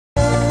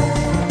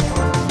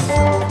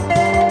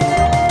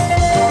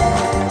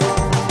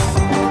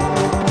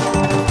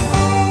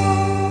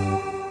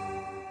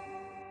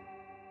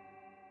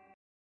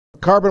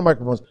carbon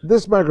microphones.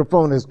 This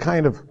microphone is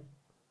kind of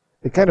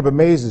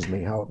amazes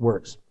me how it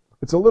works.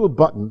 It's a little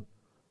button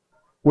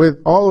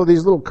with all of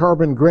these little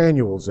carbon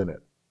granules in it.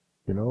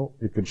 You know,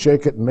 you can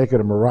shake it and make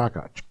it a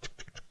maraca.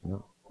 You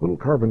know, little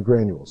carbon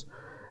granules.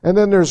 And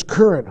then there's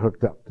current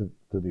hooked up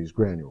to these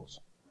granules.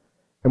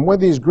 And when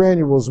these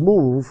granules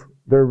move,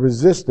 their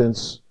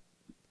resistance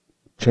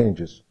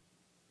changes.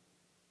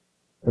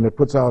 And it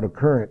puts out a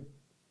current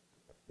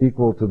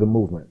equal to the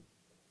movement.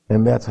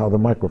 And that's how the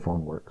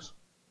microphone works.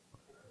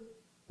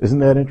 Isn't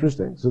that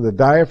interesting? So the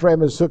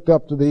diaphragm is hooked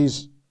up to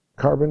these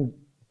carbon,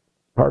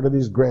 part of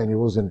these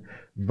granules, and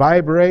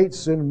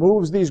vibrates and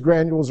moves these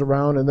granules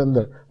around, and then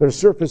their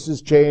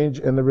surfaces change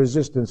and the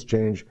resistance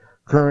change,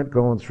 current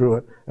going through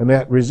it, and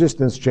that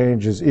resistance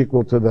change is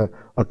equal to the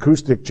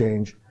acoustic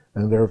change,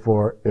 and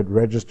therefore it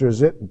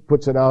registers it and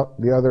puts it out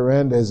the other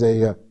end as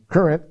a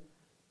current,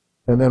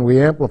 and then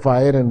we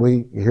amplify it and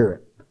we hear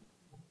it.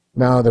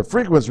 Now the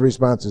frequency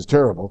response is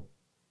terrible.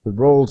 It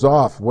rolls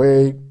off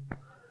way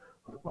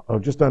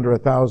just under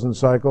 1,000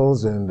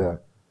 cycles, and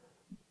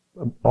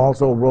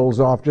also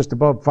rolls off just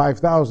above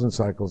 5,000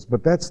 cycles.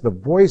 But that's the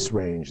voice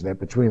range, that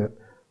between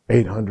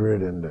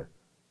 800 and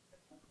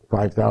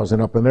 5,000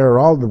 up in there are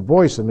all the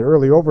voice and the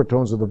early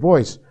overtones of the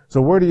voice.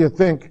 So where do you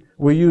think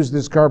we use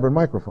this carbon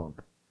microphone?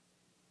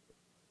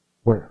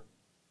 Where?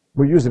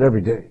 We use it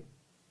every day.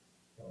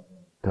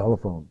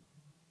 Telephone.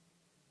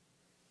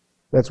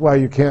 That's why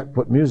you can't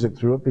put music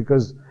through it,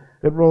 because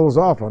it rolls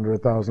off under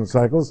 1,000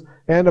 cycles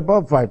and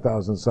above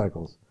 5,000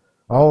 cycles.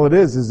 All it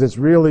is it's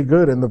really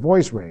good in the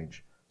voice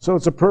range. So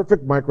it's a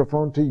perfect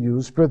microphone to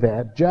use for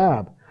that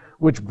job,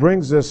 which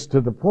brings us to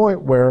the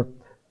point where,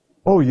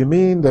 oh, you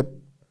mean that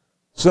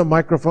some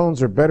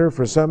microphones are better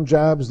for some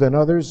jobs than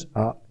others?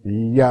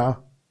 Yeah,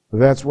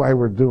 that's why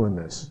we're doing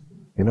this,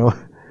 you know?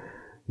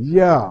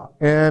 Yeah,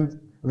 and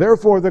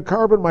therefore the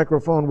carbon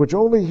microphone, which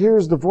only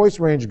hears the voice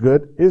range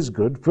good, is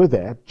good for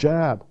that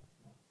job.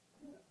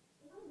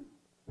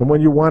 And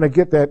when you want to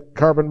get that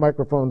carbon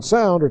microphone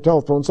sound or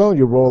telephone sound,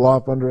 you roll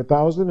off under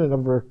 1,000 and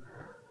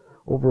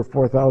over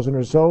 4,000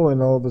 or so,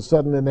 and all of a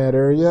sudden in that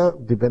area,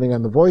 depending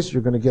on the voice,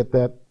 you're going to get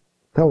that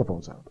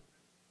telephone sound.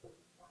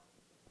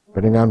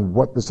 Depending on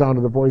what the sound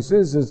of the voice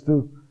is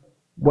to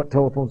what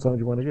telephone sound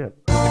you want to get.